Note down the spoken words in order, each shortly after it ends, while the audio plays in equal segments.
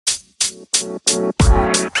Hey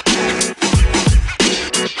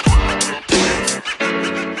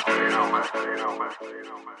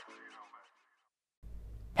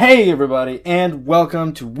everybody, and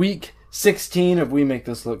welcome to week 16 of We Make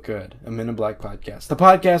This Look Good, a Men in Black podcast. The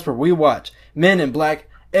podcast where we watch Men in Black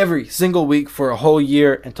every single week for a whole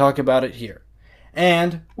year and talk about it here.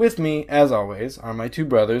 And with me, as always, are my two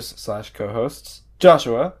brothers / co-hosts,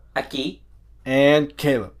 Joshua. Aquí. And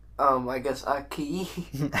Caleb. I guess aquí.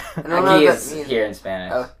 Aquí is here in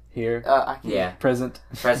Spanish. Here. Aquí. Yeah. Present.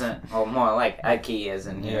 Present. Well, more like aquí is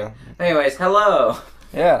in here. Yeah. Anyways, hello.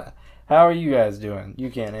 Yeah. How are you guys doing?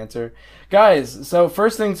 You can't answer. Guys, so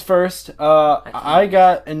first things first, I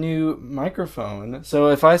got a new microphone. So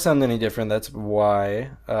if I sound any different, that's why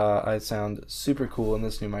I sound super cool in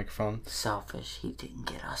this new microphone. Selfish. He didn't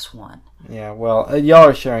get us one. Yeah, well, y'all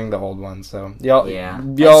are sharing the old one, so y'all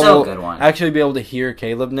still a good one. Actually be able to hear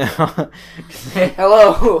Caleb now.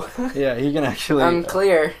 Hello. Yeah, he can actually... I'm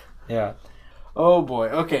clear. Yeah. Oh boy.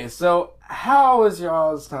 Okay, so how was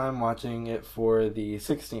y'all's time watching it for the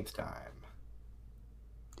 16th time?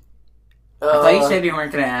 I thought you said you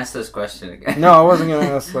weren't going to ask this question again. No, I wasn't going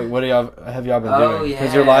to ask, like, what have y'all been doing?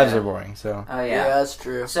 Because your lives are boring, so. Oh, yeah. Yeah, that's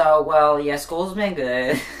true. So, well, yeah, school's been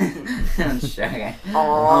good. I'm just joking.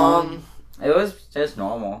 It was just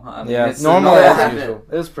normal. I mean, yeah, normal as usual.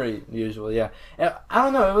 It was pretty usual, yeah. I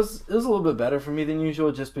don't know, it was a little bit better for me than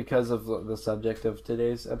usual just because of the subject of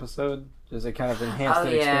today's episode. Just it kind of enhanced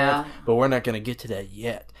the experience. But we're not going to get to that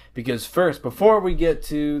yet. Because first, before we get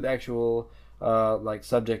to the actual...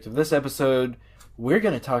 subject of this episode, we're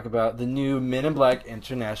going to talk about the new Men in Black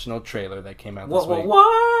International trailer that came out this week.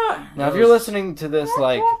 What? Now, if you're listening to this,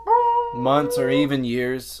 like, months or even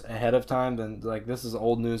years ahead of time, then, like, this is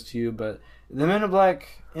old news to you, but the Men in Black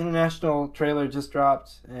International trailer just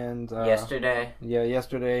dropped, and... yesterday. Yeah,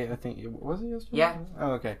 yesterday, I think. Was it yesterday? Yeah.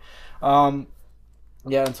 Oh, okay.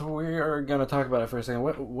 Yeah, and so we are going to talk about it for a second.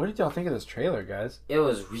 What did y'all think of this trailer, guys? It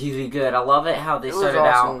was really good. I love it how they started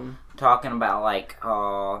out talking about, like,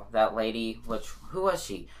 that lady, who was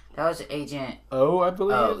she? That was Agent... Oh, I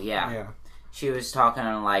believe? Oh, yeah. She was talking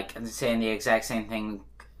and, like, saying the exact same thing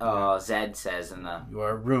Zed says in the... You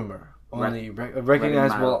are a rumor. Only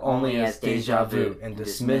recognizable only as deja vu and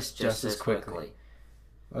dismissed just as quickly.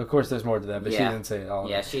 Of course, there's more to that, but she didn't say it all.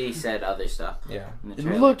 Yeah, she said other stuff. Yeah. It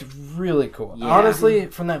looked really cool. Yeah. Honestly,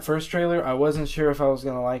 from that first trailer, I wasn't sure if I was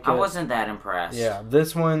going to like it. I wasn't that impressed. Yeah,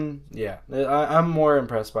 this one, I'm more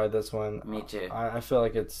impressed by this one. Me too. I feel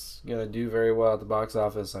like it's going to do very well at the box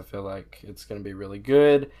office. I feel like it's going to be really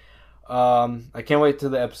good. I can't wait to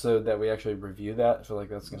the episode that we actually review that. I feel like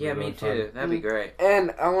that's going to be really fun. Yeah, me too. That'd be great.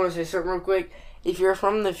 And I want to say something real quick. If you're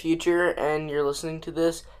from the future and you're listening to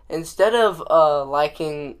this, instead of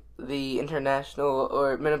liking the International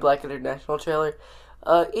or Men in Black International trailer,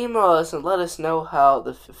 email us and let us know how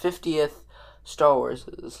the 50th Star Wars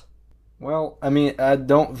is. Well, I mean, I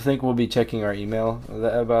don't think we'll be checking our email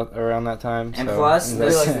about around that time. And so, plus,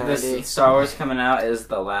 this Star Wars coming out is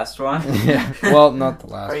the last one. Yeah, well, not the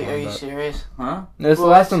last one. Are you serious? Huh? It's the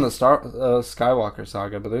last in the Skywalker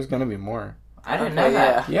saga, but there's going to be more. I didn't know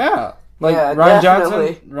that. Yeah. Like, yeah,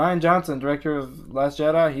 Rian Johnson, director of Last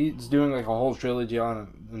Jedi, he's doing, like, a whole trilogy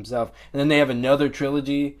on himself. And then they have another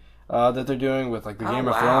trilogy that they're doing with, like, the Game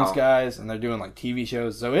of Thrones guys, and they're doing, like, TV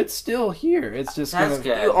shows. So it's still here. It's just That's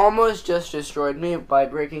good. You almost just destroyed me by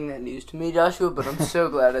breaking that news to me, Joshua, but I'm so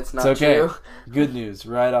glad it's not okay. true. Good news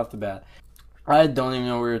right off the bat. I don't even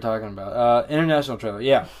know what we were talking about. International trailer,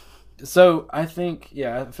 yeah. So, I think,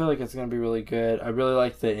 I feel like it's going to be really good. I really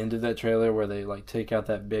like the end of that trailer where they, like, take out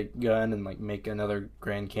that big gun and, like, make another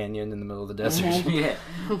Grand Canyon in the middle of the desert. Yeah.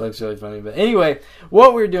 Looks really funny. But anyway,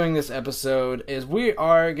 what we're doing this episode is we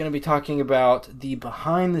are going to be talking about the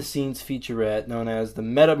behind-the-scenes featurette known as The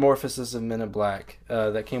Metamorphosis of Men in Black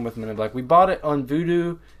that came with Men in Black. We bought it on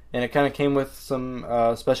Vudu, and it kind of came with some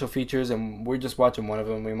special features, and we're just watching one of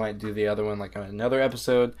them. We might do the other one, like, on another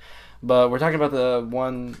episode. But we're talking about the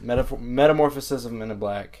one Metamorphosis of Men in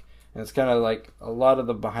Black. And it's kind of like a lot of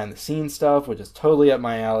the behind-the-scenes stuff, which is totally up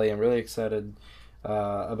my alley. I'm really excited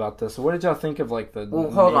about this. So what did y'all think of, like, the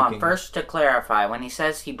hold on. First, to clarify, when he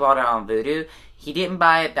says he bought it on Vudu, he didn't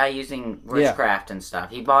buy it by using witchcraft and stuff.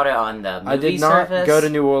 He bought it on the movie I did not service. go to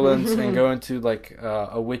New Orleans and go into, like,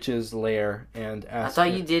 a witch's lair and ask... I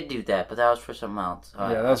thought you did do that, but that was for something else.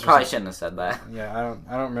 Yeah, I probably shouldn't have said that. Yeah,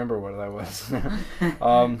 I don't remember what that was.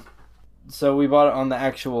 So we bought it on the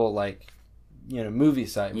actual, like, movie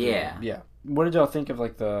site. Yeah. Yeah. What did y'all think of,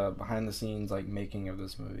 like, the behind-the-scenes, like, making of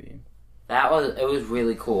this movie? It was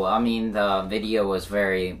really cool. I mean, the video was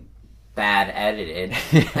very bad edited.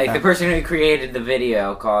 Like, the person who created the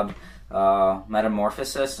video called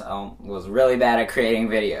Metamorphosis was really bad at creating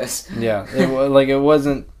videos. Yeah, it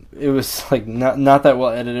wasn't. It was like not that well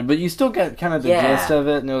edited, but you still got kind of the gist of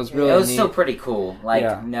it, and it was really. It was neat. still pretty cool,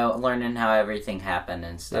 learning how everything happened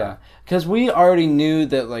and stuff. Yeah, because we already knew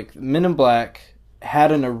that like Men in Black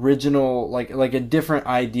had an original like a different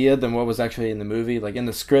idea than what was actually in the movie. Like in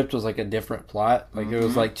the script was like a different plot. Like it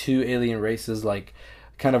was like two alien races like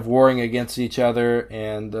kind of warring against each other,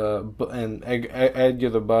 and Edgar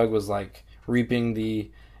the Bug was like reaping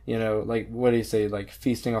the. Like what do you say? Like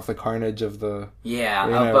feasting off the carnage of the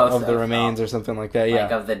of the remains or something like that. Yeah,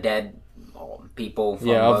 like of the dead people. From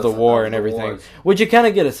of the war and everything, wars. Which you kind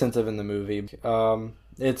of get a sense of in the movie.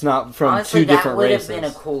 It's not from honestly, two different races. That would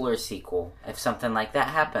have been a cooler sequel if something like that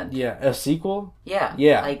happened. Yeah, a sequel. Yeah,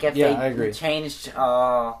 like if they changed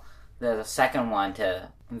the second one to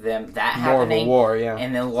them that more happening, of a war. Yeah,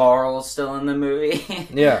 and then Laurel's still in the movie.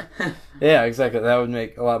 yeah, exactly. That would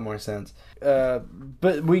make a lot more sense.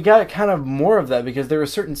 But we got kind of more of that because there were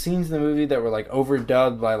certain scenes in the movie that were like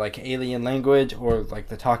overdubbed by like alien language or like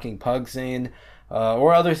the talking pug scene,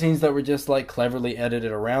 or other scenes that were just like cleverly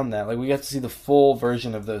edited around that. Like we got to see the full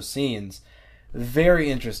version of those scenes. Very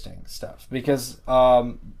interesting stuff because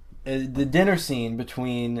the dinner scene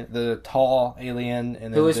between the tall alien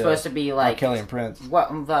and who was supposed to be like Arkellian Prince. What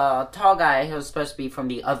the tall guy who was supposed to be from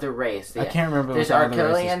the other race? I can't remember. There's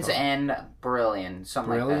Arkellians and Brilliant,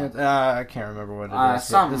 something like that. I can't remember what it is.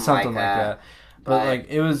 Something like that. But like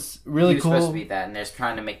it was really cool. He was supposed to be that, and they're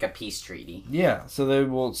trying to make a peace treaty. Yeah, so they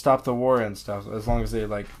will stop the war and stuff as long as they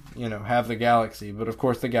like have the galaxy. But of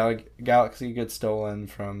course, the galaxy gets stolen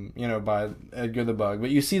from by Edgar the Bug. But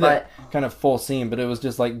you see that kind of full scene, but it was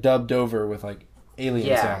just like dubbed over with like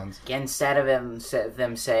alien sounds. Instead of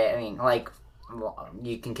them saying like,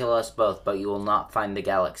 you can kill us both, but you will not find the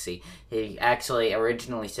galaxy. He actually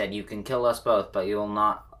originally said, you can kill us both, but you will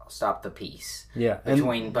not stop the peace. Yeah,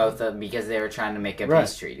 between both of them because they were trying to make a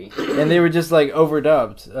peace treaty, and they were just like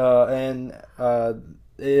overdubbed, and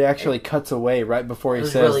it actually cuts away right before he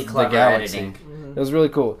says really the galaxy. It was really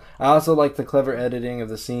cool. I also like the clever editing of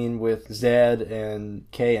the scene with Zed and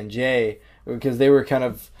K and J because they were kind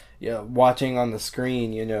of watching on the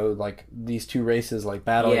screen, like these two races like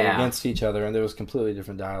battling against each other, and there was completely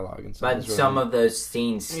different dialogue and stuff. But some of those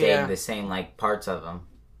scenes stayed the same, like parts of them.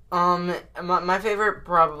 My favorite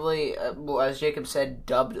probably, as Jacob said,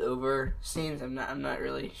 dubbed over scenes. I'm not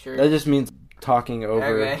really sure. That just means talking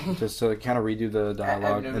over, just to kind of redo the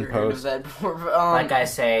dialogue in post. Heard of that before. Like I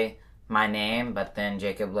say my name, but then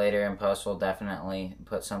Jacob later in post will definitely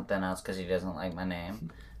put something else because he doesn't like my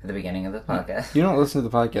name at the beginning of the podcast. You don't listen to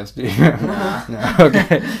the podcast, do you? No.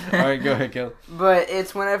 Okay. All right, go ahead, Gil. But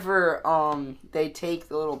it's whenever they take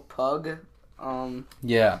the little pug.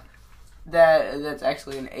 That's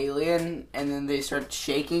actually an alien, and then they start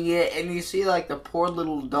shaking it, and you see like the poor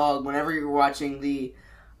little dog whenever you're watching the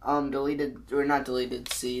deleted or not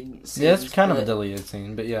deleted scene. Yeah, it's kind of a deleted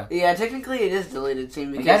scene, but yeah. Yeah, technically it is deleted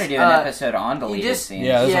scene because we gotta do an episode on deleted scenes.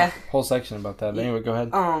 Yeah, there's a whole section about that. But anyway, go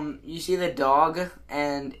ahead. You see the dog,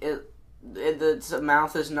 and its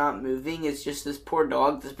mouth is not moving. It's just this poor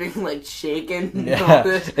dog that's being like shaken.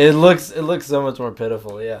 Yeah, it looks so much more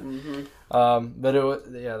pitiful. Yeah. Mm-hmm. But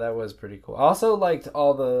that was pretty cool. I also liked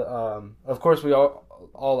all the, of course we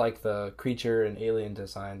all like the creature and alien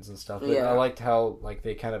designs and stuff, but I liked how, like,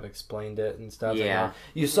 they kind of explained it and stuff. Yeah. And,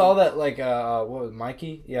 you saw that, like, what was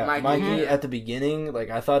Mikey? Yeah, Mikey at the beginning, like,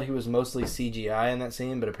 I thought he was mostly CGI in that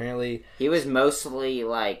scene, but apparently... He was mostly,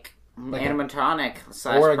 like animatronic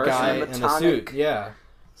size or a guy in a suit, yeah.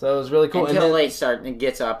 So it was really cool. Until they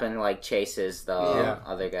gets up and like chases the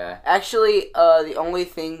other guy. Actually, the only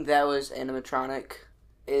thing that was animatronic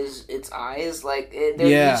is its eyes. Like,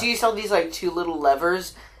 you see all these like two little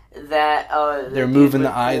levers that they're moving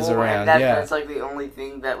the eyes around. That's like the only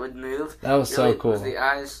thing that would move. That was so cool. Was the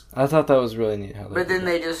eyes. I thought that was really neat. But then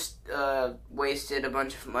they just wasted a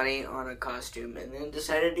bunch of money on a costume and then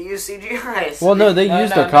decided to use CGI. Well, no, they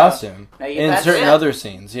used their costume in certain other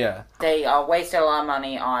scenes. Yeah, they wasted a lot of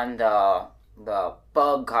money on the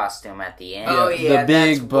bug costume at the end. The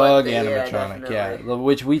big bug animatronic.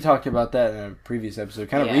 Which we talked about that in a previous episode,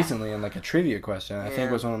 kind of recently in like a trivia question. I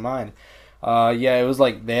think was one of mine. It was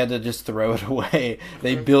like they had to just throw it away.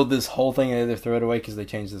 They built this whole thing and they had to throw it away because they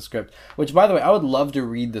changed the script. Which, by the way, I would love to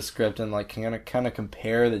read the script and like kind of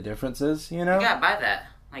compare the differences. You know? Yeah, buy that.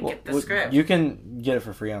 Get the script. You can get it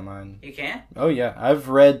for free online. You can? Oh yeah, I've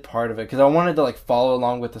read part of it because I wanted to like follow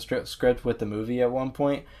along with the script with the movie at one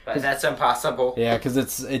point. But that's impossible. Yeah,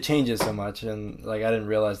 because it changes so much, and like I didn't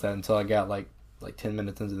realize that until I got like 10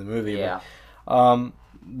 minutes into the movie. Yeah.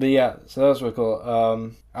 But yeah, so that was really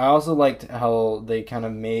cool. I also liked how they kind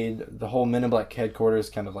of made the whole Men in Black headquarters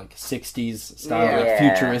kind of like 60s style, like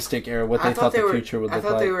futuristic era, what they thought the future would look like. I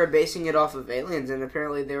thought they were basing it off of Aliens, and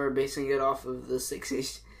apparently they were basing it off of the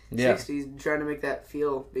 60s. Yeah. 60s, trying to make that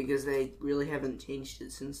feel, because they really haven't changed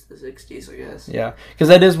it since the 60s, I guess. Yeah, because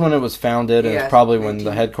that is when it was founded, and Yeah, it's probably when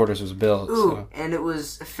the headquarters was built. Ooh, So. and it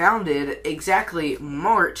was founded exactly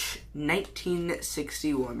March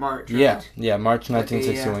 1961. March, right? Yeah, March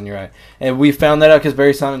 1961, you're right. And we found that out because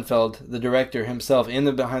Barry Sonnenfeld, the director himself, in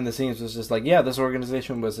the behind the scenes, was just like, yeah, this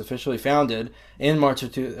organization was officially founded in March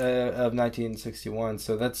of 1961,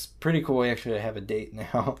 so that's pretty cool. We actually have a date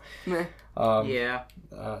now.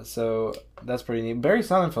 So that's pretty neat. Barry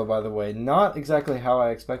Sonnenfeld, by the way, not exactly how I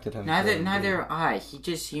expected him. Neither I. He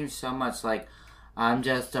just seems so much like, I'm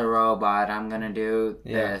just a robot. I'm gonna do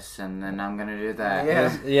this, and then I'm gonna do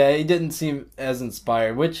that. Yeah, he didn't seem as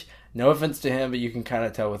inspired. Which, no offense to him, but you can kind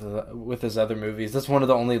of tell with his other movies. That's one of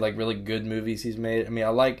the only like really good movies he's made. I mean, I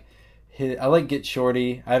like Get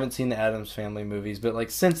Shorty. I haven't seen the Addams Family movies, but like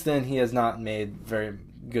since then he has not made very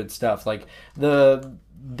good stuff. Like the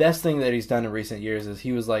best thing that he's done in recent years is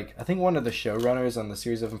he was like, I think, one of the showrunners on the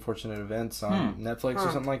Series of Unfortunate Events on Netflix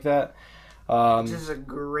or something like that. This is a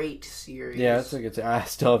great series. Yeah, it's a good. I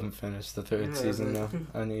still haven't finished the third season though.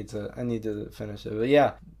 I need to finish it. But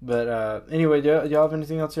yeah. Anyway, do y'all have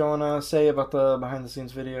anything else y'all want to say about the behind the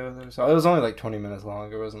scenes video? It was only like 20 minutes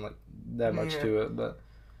long. There wasn't like that much to it, but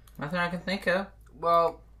nothing I can think of.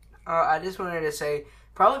 Well, I just wanted to say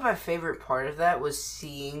probably my favorite part of that was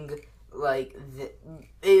seeing. Like,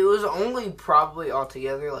 it was only probably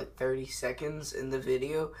altogether like 30 seconds in the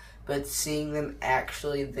video, but seeing them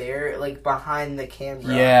actually there, like, behind the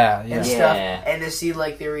camera and stuff, and to see,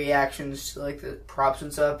 like, their reactions to, like, the props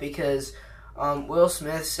and stuff, because Will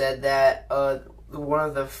Smith said that one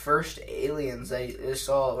of the first aliens I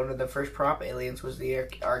saw, one of the first prop aliens was the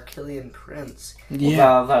Arquillian Prince.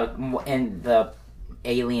 Yeah. And the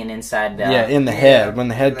alien inside the... in the head, when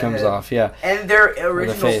the head comes off, And their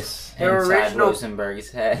original... The face. Their original... Rosenberg's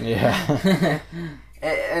head. Yeah.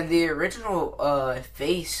 And the original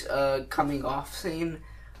face coming off scene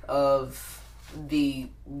of the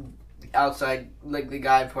outside, like the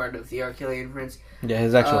guy part of the Arquillian Prince. Yeah,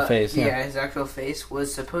 his actual face. Yeah, his actual face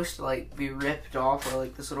was supposed to like be ripped off, or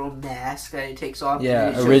like this little mask that he takes off. Yeah,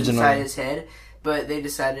 and it shows inside his head, but they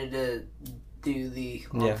decided to do the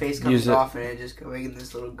face comes off and it just going in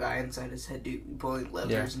this little guy inside his head pulling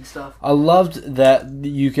levers and stuff. I loved that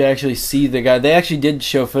you could actually see the guy. They actually did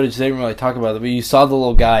show footage. They didn't really talk about it, but you saw the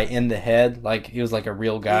little guy in the head, like he was like a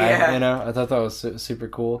real guy. You know, I thought that was super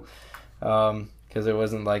cool because it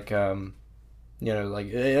wasn't like like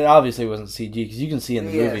it obviously wasn't CG because you can see in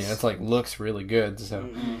the movie and it's like looks really good. So,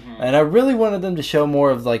 and I really wanted them to show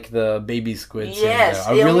more of like the baby squid scene. Yes,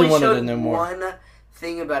 I really wanted to know more. One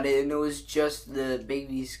thing about it, and it was just the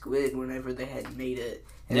baby squid whenever they had made it,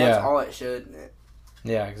 and that's all it showed in it.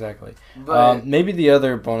 Yeah, exactly. But maybe the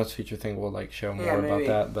other bonus feature thing will like show more about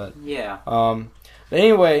that. But but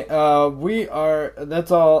anyway, that's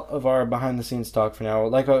all of our behind the scenes talk for now.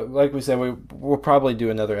 Like we said, we'll probably do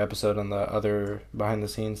another episode on the other behind the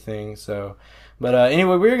scenes thing. So, but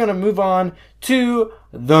anyway, we're gonna move on to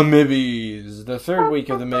the Mibbies, the third week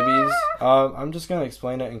of the Mibbies. I'm just gonna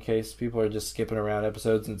explain it in case people are just skipping around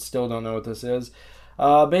episodes and still don't know what this is.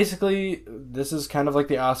 Basically, this is kind of like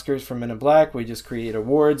the Oscars for Men in Black. We just create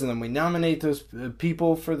awards and then we nominate those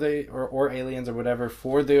people for or aliens or whatever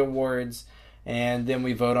for the awards, and then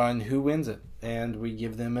we vote on who wins it, and we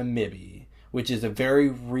give them a Mibbie, which is a very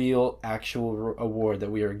real, actual award that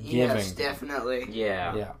we are giving. Yes, definitely.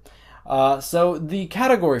 Yeah. So the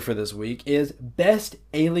category for this week is Best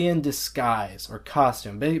Alien Disguise or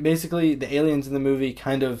Costume. Basically, the aliens in the movie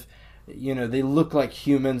kind of, they look like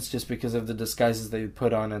humans just because of the disguises they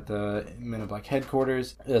put on at the Men in Black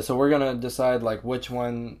headquarters. So we're going to decide which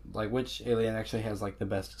alien actually has the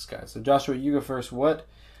best disguise. So Joshua, you go first. What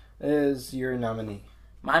is your nominee?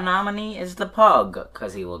 My nominee is the Pug,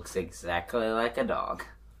 because he looks exactly like a dog.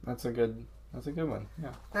 That's a good one.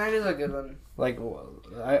 Yeah. That is a good one.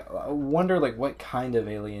 I wonder what kind of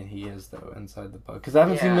alien he is though inside the Pug, because I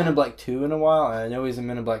haven't seen Men in Black 2 in a while, and I know he's in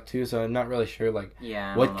Men in Black 2, so I'm not really sure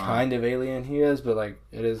what kind of alien he is, but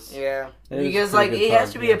it is. Yeah. Because he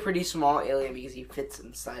has to be a pretty small alien because he fits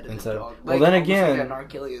inside of the dog. Well, then again, an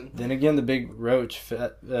Arquillian. The big roach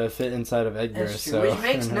fit inside of Edgar. That's true, which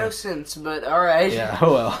makes no sense, but all right. Yeah.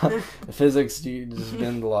 Well, physics, you just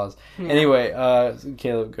bend the laws. Yeah. Anyway,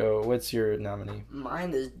 Caleb, go. What's your nominee?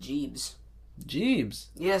 Mine is Jeebs. Jeebs.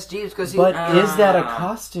 Yes, Jeebs, because But is that a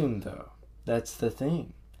costume though? That's the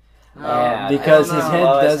thing. because his head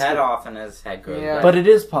does. His head off and his head grows back. But it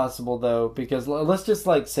is possible though, because let's just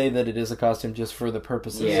like say that it is a costume just for the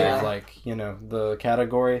purposes of like the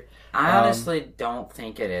category. I honestly don't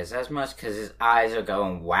think it is as much because his eyes are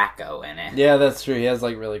going wacko in it. Yeah, that's true. He has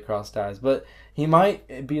like really crossed eyes, but he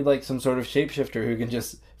might be like some sort of shapeshifter who can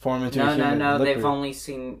just form into a human. No. They've only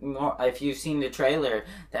seen more. If you've seen the trailer,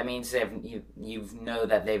 that means you know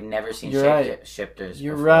that they've never seen shapeshifters.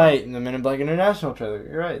 You're before. right. In the Men in Black International trailer,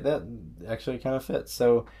 you're right. That actually kind of fits.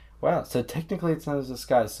 So wow. So technically, it's not a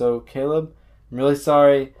disguise. So Caleb, I'm really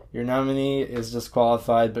sorry. Your nominee is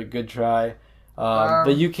disqualified, but good try.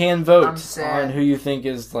 But you can vote on who you think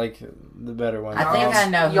is like the better one. I think I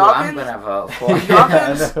know who I'm gonna vote for.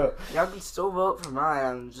 Y'all can still vote for mine.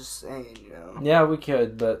 I'm just saying, Yeah, we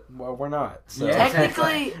could, but we're not. So. Yeah.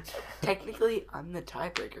 Technically, I'm the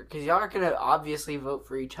tiebreaker because y'all are gonna obviously vote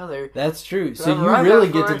for each other. That's true. So you really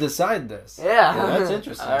get to decide this. Yeah, that's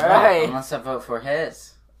interesting. All right. Unless I vote for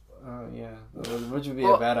his. Oh yeah, which would be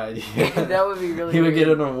a bad idea. That would be really. He would get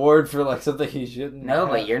an award for like something he shouldn't. No,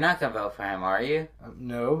 but you're not gonna vote for him, are you?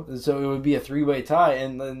 No, so it would be a 3-way tie,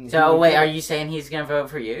 and then. So wait, are you saying he's gonna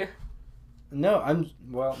vote for you? No,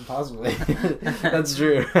 possibly. That's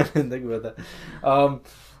true. I didn't think about that.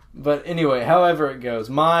 But anyway, however it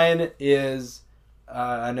goes, mine is.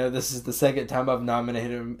 I know this is the second time I've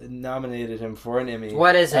nominated him for an Emmy.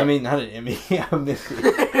 What is it? I mean, not an Emmy. A Missy.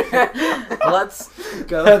 Let's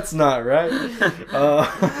go. That's not right.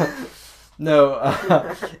 No,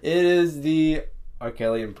 it is the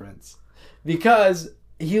Arkellian Prince. Because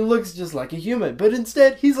he looks just like a human, but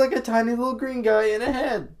instead he's like a tiny little green guy in a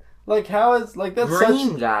head. Like, how is, like, that's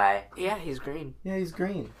green guy? Yeah, he's green. Yeah, he's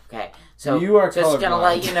green. Okay, so you are just colorblind. gonna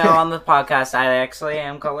let you know on the podcast, I actually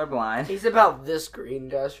am colorblind. He's about this green,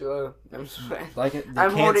 Joshua. Like, you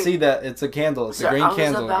can't see that. It's a candle. It's a green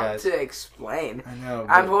candle, guys. I was about to explain. I know.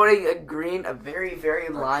 I'm holding a very, very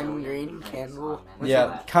lime green candle.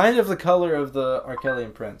 Yeah, kind of the color of the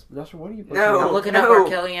Arkellian Prince. Joshua, what are you looking No, at? I'm looking up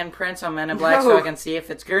Arkellian Prince on Men in Black so I can see if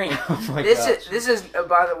it's green. Oh my This gosh. is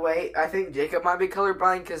by the way, I think Jacob might be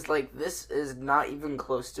colorblind because like this is not even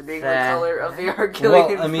close to being the color of the Arkellian Prince.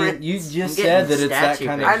 Well, I mean, you just said that it's that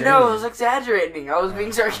kind of I know, green. I was exaggerating. I was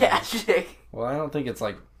being sarcastic. Well, I don't think it's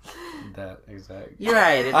like that exact. You're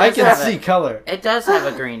right. I can see color. It does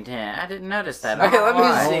have a green tint. I didn't notice that. Okay, let me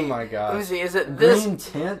see. Oh my god. Let me see. Is it this? Green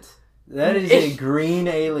tint? That is a green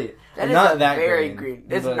alien. That is not a that very green.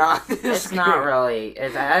 It's but not. It's not really.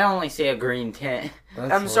 I only see a green tint.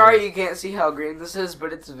 I'm sorry you can't see how green this is,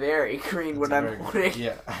 but it's very green when I'm holding.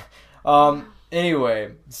 Yeah.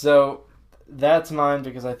 Anyway, so that's mine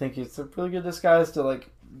because I think it's a really good disguise to like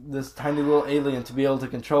this tiny little alien to be able to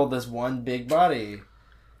control this one big body.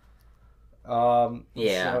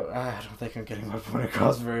 Yeah. So, I don't think I'm getting my point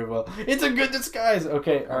across very well. It's a good disguise.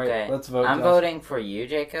 Okay. All right. Let's vote. I'm voting for you,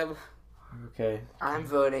 Jacob. Okay. I'm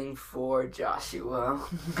voting for Joshua.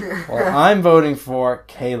 Well, I'm voting for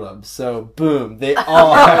Caleb. So, boom. They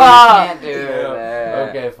all have... can't do that.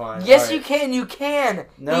 Okay, fine. Yes, right. you can. You can.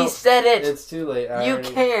 No, he said it. It's too late. You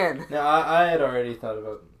can. No, I had already thought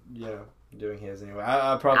about, doing his anyway.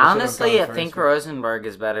 I probably honestly, I think Rosenberg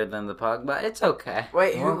is better than the Pug, but it's okay.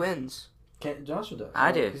 Wait, who wins? Joshua does.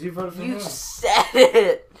 I do. Because you voted for him. You said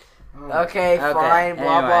it. Okay, fine. Blah, anyway.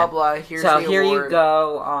 blah, blah. Here's so the here award. you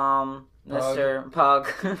go, Mr. Pug.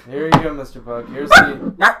 Here you go, Mr. Pug. Here's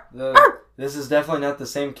the this is definitely not the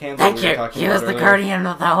same candle Thank we were you. talking He about was the earlier. guardian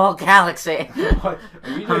of the whole galaxy. What? Are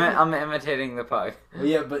you doing? I'm imitating the Pug. Well,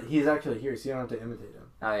 yeah, but he's actually here, so you don't have to imitate him.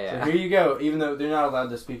 Oh, yeah. So here you go, even though they're not allowed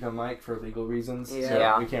to speak on mic for legal reasons, so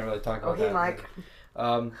Yeah. we can't really talk about Okay, that. Mike.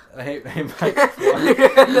 Hey, Mike.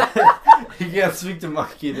 You can't speak to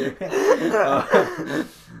Mike either.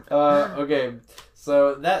 Okay,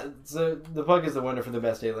 so the Pug is the winner for the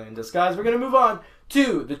best alien disguise. We're gonna move on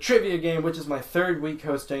to the trivia game, which is my third week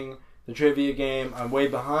hosting the trivia game. I'm way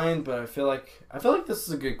behind, but I feel like this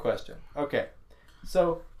is a good question. Okay,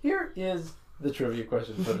 so here is the trivia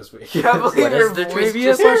question for this week. What is the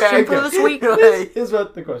trivia question for this week? Here's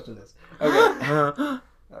what the question is. Okay.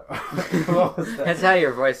 What was that? That's how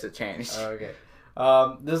your voice has changed. Okay.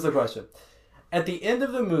 This is the question. At the end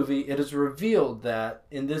of the movie, it is revealed that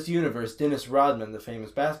in this universe, Dennis Rodman, the famous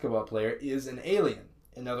basketball player, is an alien.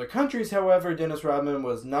 In other countries, however, Dennis Rodman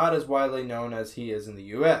was not as widely known as he is in the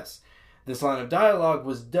U.S. This line of dialogue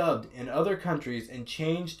was dubbed in other countries and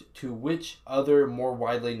changed to which other more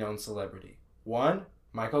widely known celebrity? 1.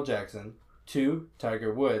 Michael Jackson. 2.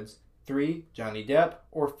 Tiger Woods. 3. Johnny Depp.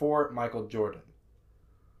 Or 4. Michael Jordan.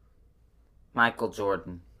 Michael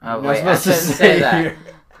Jordan. Oh, I'm not wait, I supposed to shouldn't say that. here.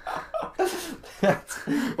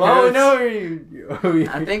 Well, we know who you.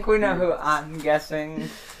 I think we know who I'm guessing.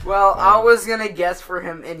 Well, I was gonna guess for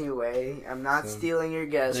him anyway. I'm not So, stealing your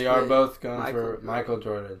guess. They are but both going for Michael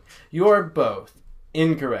Jordan. You are both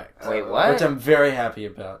incorrect. Wait, what? Which I'm very happy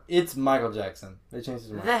about. It's Michael Jackson. They changed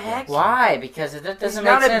his name. The heck? Why? Because it doesn't He's make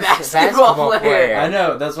not a sense. basketball player. I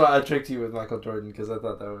know. That's why I tricked you with Michael Jordan because I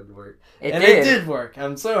thought that would work. It And did. it did work.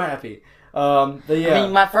 I'm so happy. But yeah. I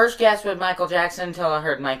mean, my first guess was Michael Jackson until I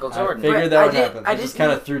heard Michael Jordan. I figured But that I would did- happen. I I just just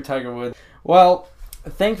kind of threw Tiger Woods. Well,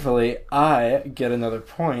 thankfully, I get another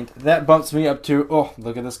point. That bumps me up to, oh,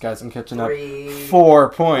 look at this, guys. I'm catching up. 3.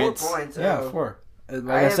 4 points. 4 points, Yeah, oh. 4.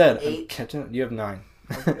 Like I I, have said, I'm 8. catching up. You have 9.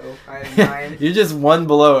 Oh, I have 9. You're just one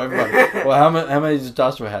below everybody. Well, how many does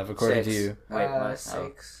Joshua have, according 6. to you? Wait, what?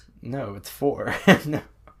 6. No, it's 4. No.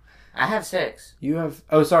 I have 6. You have...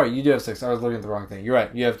 Oh, sorry. You do have 6. I was looking at the wrong thing. You're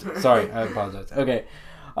right. You have... Sorry. I apologize. Okay.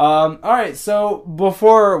 All right. So,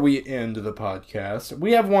 before we end the podcast,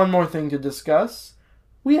 we have one more thing to discuss.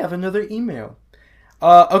 We have another email.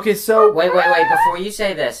 Okay, so... Wait. Before you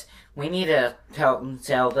say this, we need to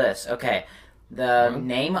tell this. Okay. The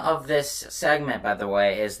name of this segment, by the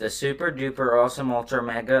way, is the Super Duper Awesome Ultra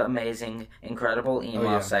Mega Amazing Incredible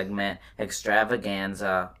Email Segment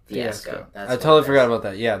Extravaganza Fiasco. That's I what totally it forgot is. about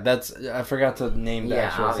that. Yeah, I forgot to name the Yeah,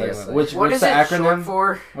 actual obviously. segment. What's What is the it acronym short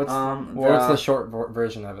for? What's the the short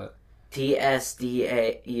version of it?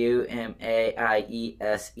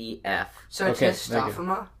 TSDAUMAIESEF. So Okay,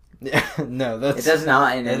 testosterone? No, that's... It does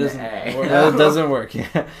not end It in doesn't, A. that doesn't work.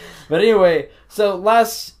 Yeah. But anyway, so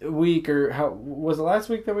last week, was it last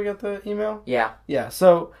week that we got the email? Yeah. Yeah,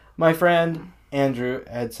 so my friend Andrew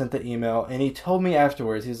had sent the email, and he told me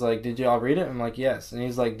afterwards, he's like, did y'all read it? I'm like, yes. And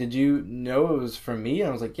he's like, did you know it was from me? And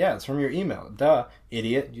I was like, yeah, it's from your email. Duh,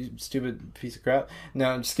 idiot, you stupid piece of crap.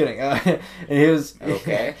 No, I'm just kidding. And he was...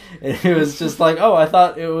 Okay. And he was just like, oh, I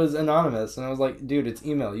thought it was anonymous. And I was like, dude, it's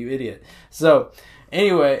email, you idiot. So...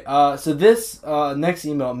 Anyway, so this next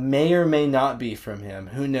email may or may not be from him.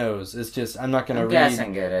 Who knows? It's just, I'm not going to read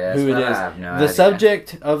Guessing it is, who it but is. I have no The idea.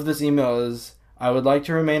 subject of this email is, I would like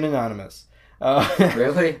to remain anonymous.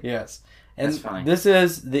 Really? Yes. And That's funny. this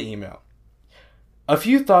is the email. A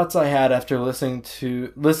few thoughts I had after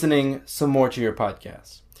listening some more to your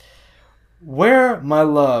podcast. Where, my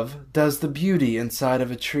love, does the beauty inside of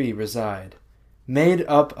a tree reside? Made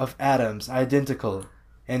up of atoms identical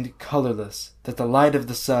and colorless, that the light of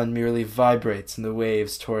the sun merely vibrates in the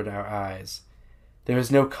waves toward our eyes. There is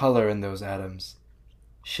no color in those atoms.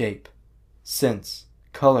 Shape, sense,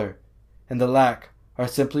 color, and the lack are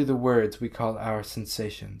simply the words we call our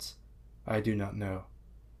sensations. I do not know.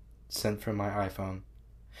 Sent from my iPhone.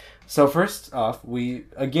 So first off, we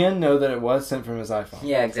again know that it was sent from his iPhone.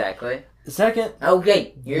 Yeah, exactly. Second, Oh,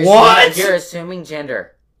 wait. What? You're assuming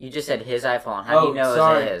gender. You just said his iPhone. How do you know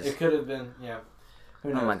sorry, it's his? it could have been, yeah. Who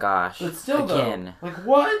Oh knows? my gosh. But still, Again. though, like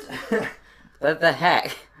what? What the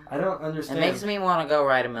heck? I don't It understand. makes me want to go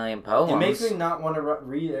write a million poems. It makes me not want to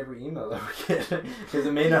read every email that we get because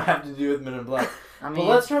it may not have to do with Men in Black. I But mean,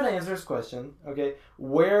 let's try to answer this question. Okay,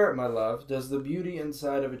 where, my love, does the beauty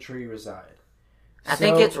inside of a tree reside? I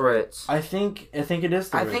think it's roots. I think it is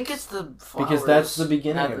the I roots. think it's the flowers. because that's the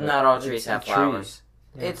beginning of it. Not all It's trees the have trees. flowers.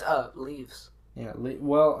 Yeah. It's leaves. Yeah,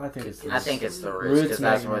 well, I think it's I think it's the roots because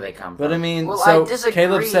that's where they come from. But I mean, Well, so I disagree.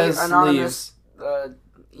 Caleb says Anonymous, leaves.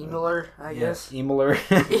 Emailer, I guess. Yes, emailer.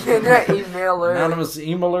 Not emailer. Anonymous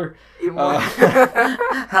emailer. Emailer.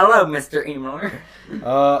 Hello, Mr. Emler.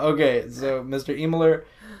 Okay, so Mr. Emler,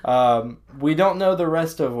 we don't know the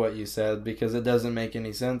rest of what you said because it doesn't make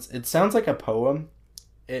any sense. It sounds like a poem.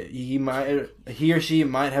 He or she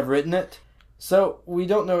might have written it. So we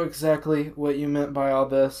don't know exactly what you meant by all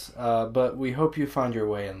this, but we hope you find your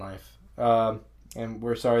way in life. And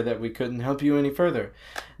we're sorry that we couldn't help you any further.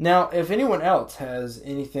 Now, if anyone else has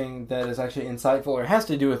anything that is actually insightful or has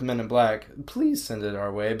to do with Men in Black, please send it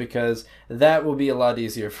our way because that will be a lot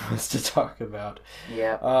easier for us to talk about.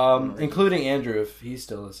 Yeah. Including Andrew if he's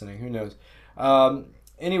still listening. Who knows?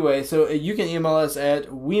 Anyway, so you can email us at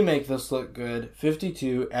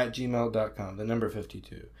wemakethislookgood52@gmail.com. The number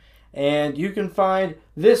 52. And you can find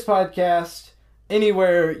this podcast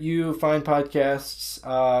anywhere you find podcasts.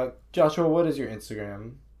 Joshua, what is your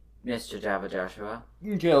Instagram? Mr. Java Joshua.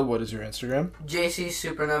 Caleb, what is your Instagram? JC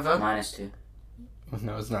Supernova. -2.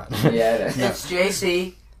 No, it's not. Yeah, it is. It's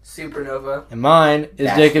JC Supernova. And mine is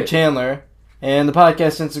That's Jacob it. Chandler. And the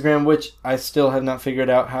podcast Instagram, which I still have not figured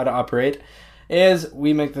out how to operate, is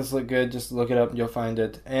We Make This Look Good. Just look it up and you'll find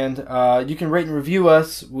it. And you can rate and review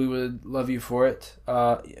us. We would love you for it.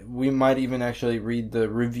 We might even actually read the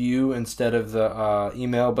review instead of the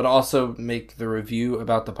email, but also make the review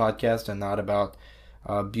about the podcast and not about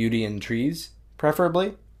beauty and trees.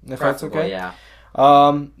 preferably, if that's okay. Yeah.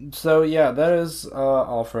 So yeah, that is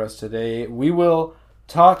all for us today. We will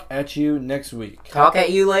talk at you next week. Talk at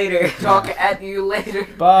you later. Talk at you later.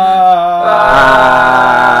 Bye.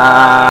 Bye.